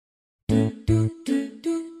I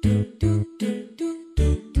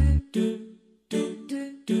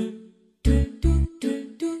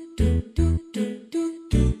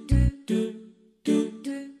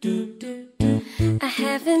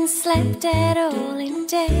haven't slept at all in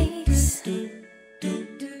days.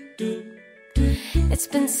 It's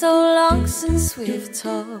been so long since we've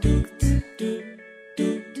talked,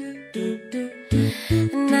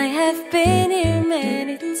 and I have been here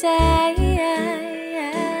many times.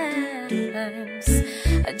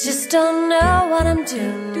 I just don't know what I'm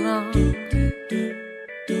doing wrong.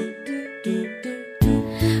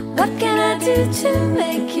 What can I do to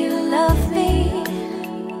make you love me?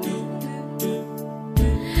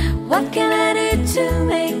 What can I do to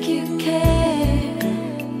make you care?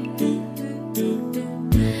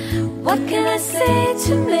 What can I say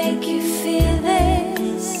to make you feel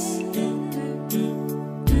this?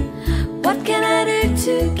 What can I do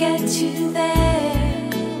to get you there?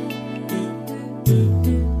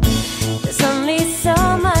 There's only so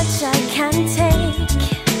much I can take,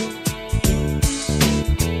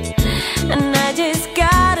 and I just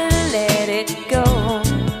gotta let it go.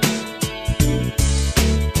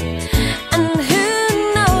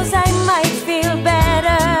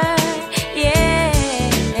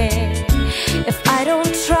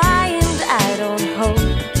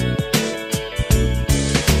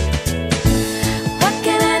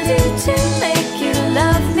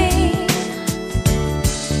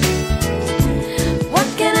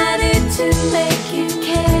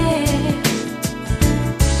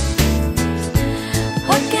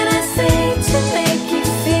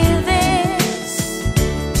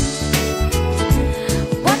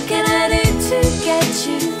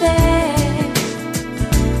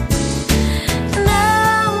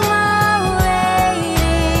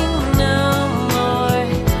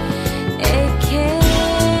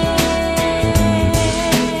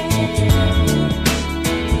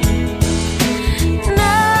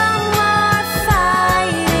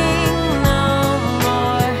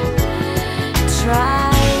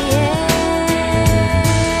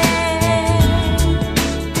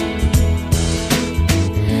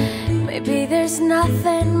 There's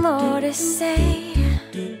nothing more to say,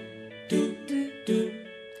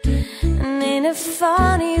 and in a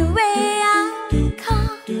funny way